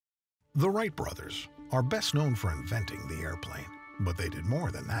The Wright Brothers are best known for inventing the airplane, but they did more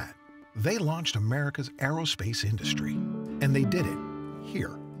than that. They launched America's aerospace industry, and they did it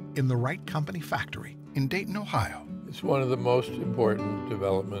here in the Wright Company factory in Dayton, Ohio. It's one of the most important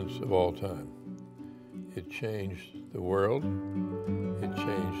developments of all time. It changed the world, it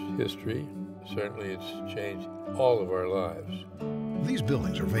changed history, certainly it's changed all of our lives. These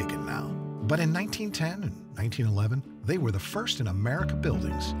buildings are vacant now, but in 1910 and 1911, they were the first in America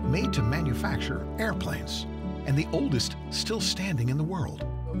buildings made to manufacture airplanes, and the oldest still standing in the world.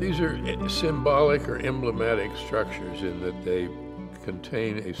 These are symbolic or emblematic structures in that they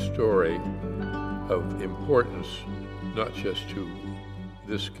contain a story of importance, not just to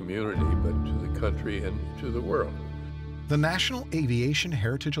this community, but to the country and to the world. The National Aviation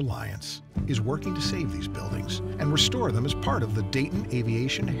Heritage Alliance is working to save these buildings and restore them as part of the Dayton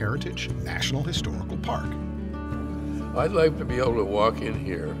Aviation Heritage National Historical Park. I'd like to be able to walk in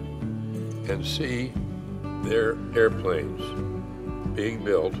here and see their airplanes being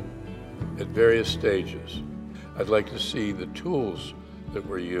built at various stages. I'd like to see the tools that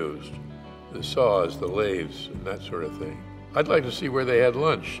were used, the saws, the lathes, and that sort of thing. I'd like to see where they had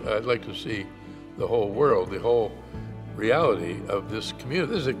lunch. I'd like to see the whole world, the whole reality of this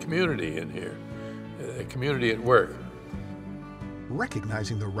community. There's a community in here, a community at work.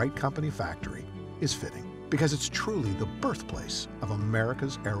 Recognizing the Wright Company factory is fitting because it's truly the birthplace of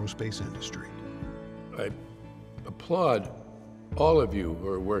America's aerospace industry. I applaud all of you who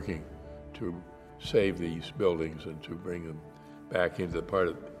are working to save these buildings and to bring them back into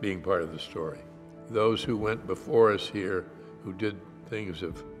being part of the story. Those who went before us here, who did things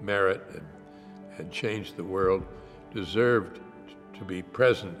of merit and changed the world, deserved to be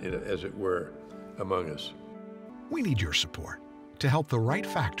present, as it were, among us. We need your support to help the Wright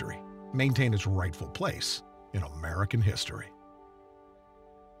factory maintain its rightful place in American history.